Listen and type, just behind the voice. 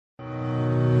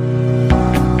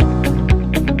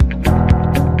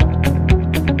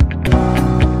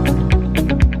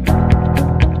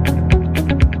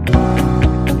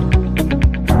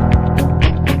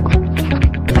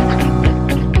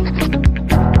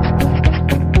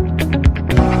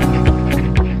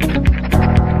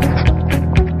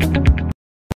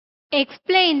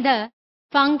explain the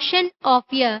function of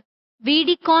a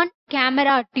Vidicon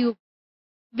camera tube.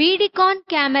 Vidicon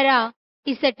camera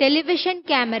is a television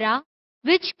camera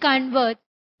which converts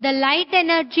the light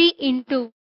energy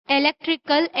into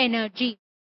electrical energy.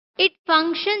 It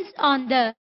functions on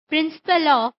the principle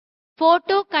of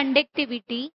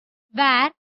photoconductivity,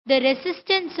 where the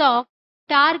resistance of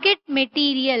target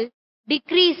material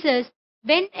decreases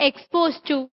when exposed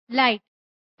to light.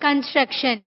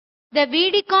 Construction. The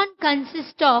Vidicon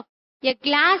consists of a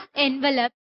glass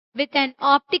envelope with an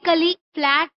optically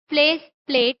flat face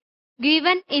plate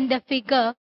given in the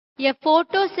figure. A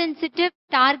photosensitive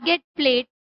target plate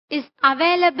is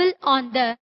available on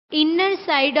the inner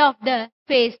side of the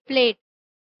face plate.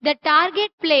 The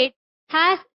target plate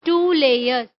has two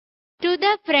layers. To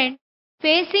the front,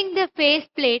 facing the face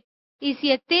plate, is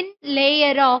a thin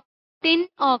layer of tin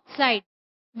oxide.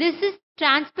 This is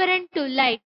transparent to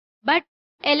light but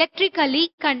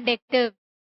electrically conductive.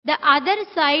 The other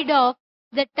side of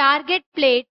the target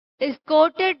plate is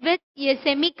coated with a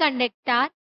semiconductor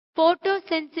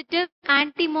photosensitive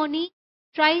antimony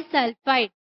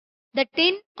trisulfide. The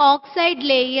tin oxide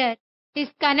layer is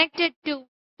connected to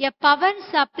a power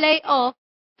supply of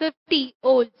 50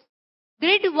 volts.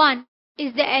 Grid 1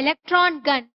 is the electron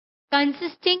gun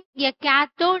consisting a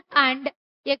cathode and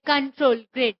a control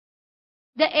grid.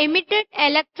 The emitted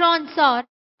electrons are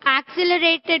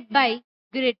accelerated by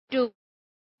grid 2.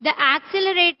 The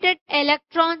accelerated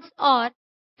electrons are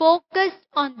focused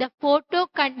on the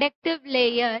photoconductive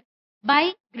layer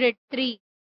by grid 3.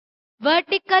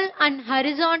 Vertical and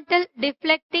horizontal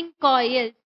deflecting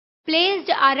coils placed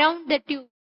around the tube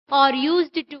are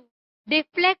used to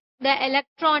deflect the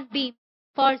electron beam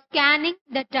for scanning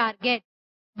the target.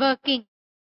 Working.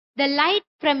 The light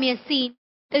from a scene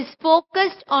is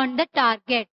focused on the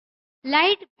target.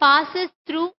 Light passes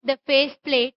through the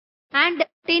faceplate and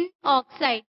tin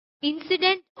oxide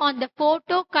incident on the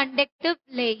photoconductive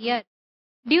layer.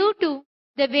 Due to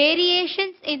the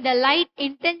variations in the light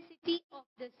intensity of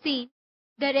the scene,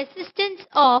 the resistance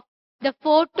of the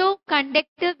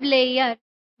photoconductive layer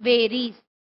varies.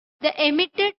 The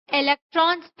emitted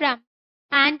electrons from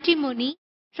antimony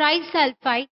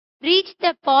trisulfide reach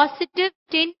the positive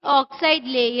tin oxide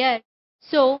layer,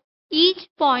 so each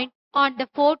point on the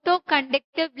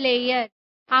photoconductive layer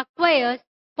acquires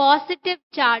positive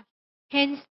charge.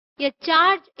 Hence, a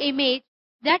charge image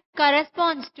that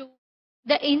corresponds to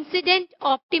the incident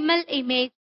optimal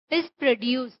image is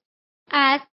produced.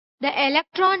 As the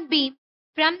electron beam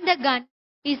from the gun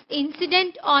is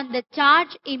incident on the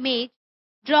charge image,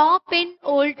 drop in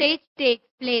voltage takes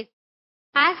place.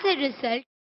 As a result,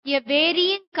 a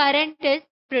varying current is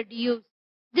produced.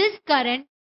 This current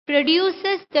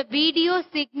produces the video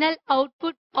signal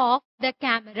output of the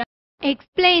camera.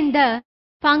 Explain the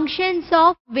functions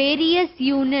of various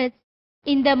units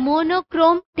in the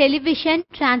monochrome television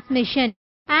transmission.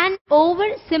 An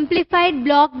oversimplified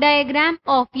block diagram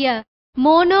of a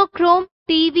monochrome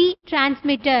TV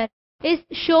transmitter is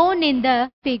shown in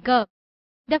the figure.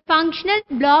 The functional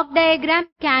block diagram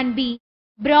can be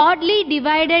broadly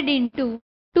divided into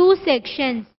two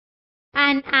sections: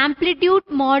 an amplitude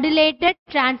modulated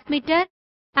transmitter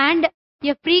and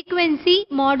a frequency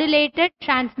modulated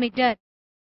transmitter.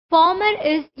 Former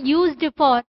is used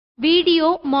for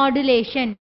video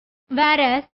modulation,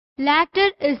 whereas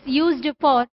latter is used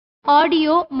for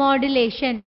audio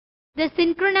modulation. The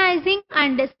synchronizing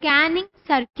and scanning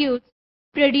circuits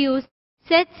produce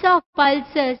sets of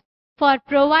pulses for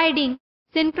providing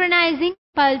synchronizing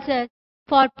pulses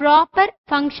for proper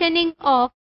functioning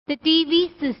of the TV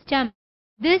system.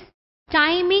 This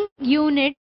timing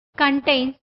unit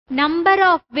contains number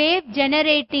of wave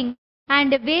generating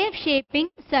and wave shaping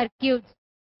circuits.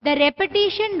 The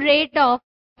repetition rate of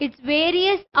its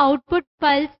various output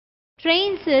pulse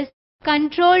trains is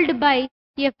controlled by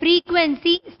a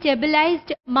frequency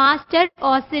stabilized master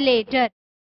oscillator.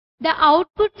 The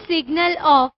output signal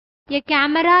of a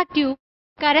camera tube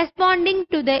corresponding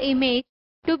to the image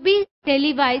to be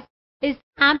televised is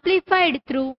amplified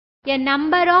through a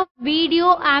number of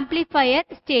video amplifier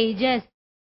stages.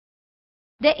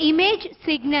 The image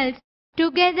signals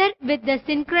together with the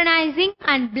synchronizing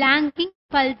and blanking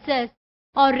pulses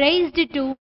are raised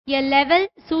to a level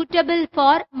suitable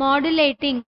for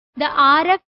modulating the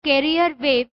RF carrier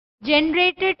wave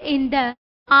generated in the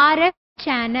RF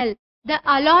channel. The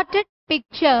allotted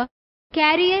picture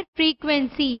carrier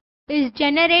frequency is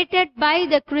generated by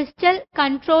the crystal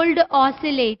controlled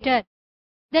oscillator.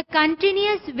 The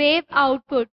continuous wave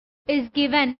output is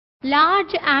given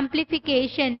large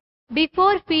amplification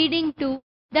before feeding to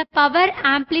the power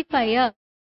amplifier.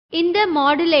 In the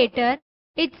modulator,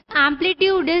 Its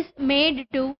amplitude is made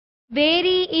to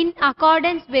vary in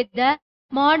accordance with the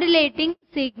modulating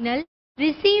signal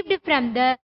received from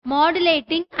the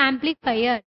modulating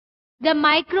amplifier. The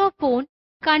microphone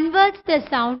converts the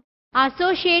sound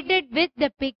associated with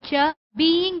the picture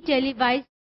being televised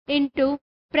into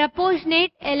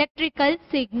proportionate electrical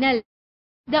signal.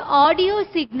 The audio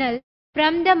signal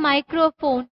from the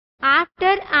microphone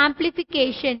after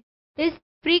amplification is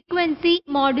frequency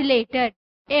modulated,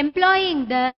 employing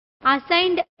the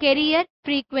assigned carrier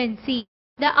frequency.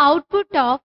 The output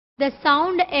of the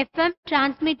sound FM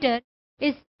transmitter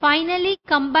is finally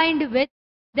combined with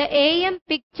the AM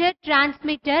picture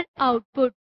transmitter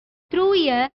output through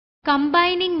a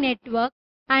combining network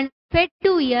and fed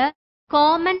to a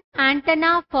common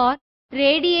antenna for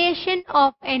radiation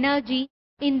of energy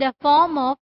in the form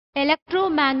of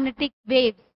electromagnetic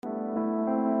waves.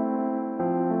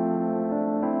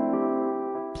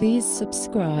 Please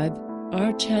subscribe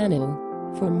our channel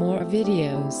for more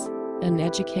videos and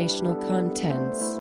educational contents.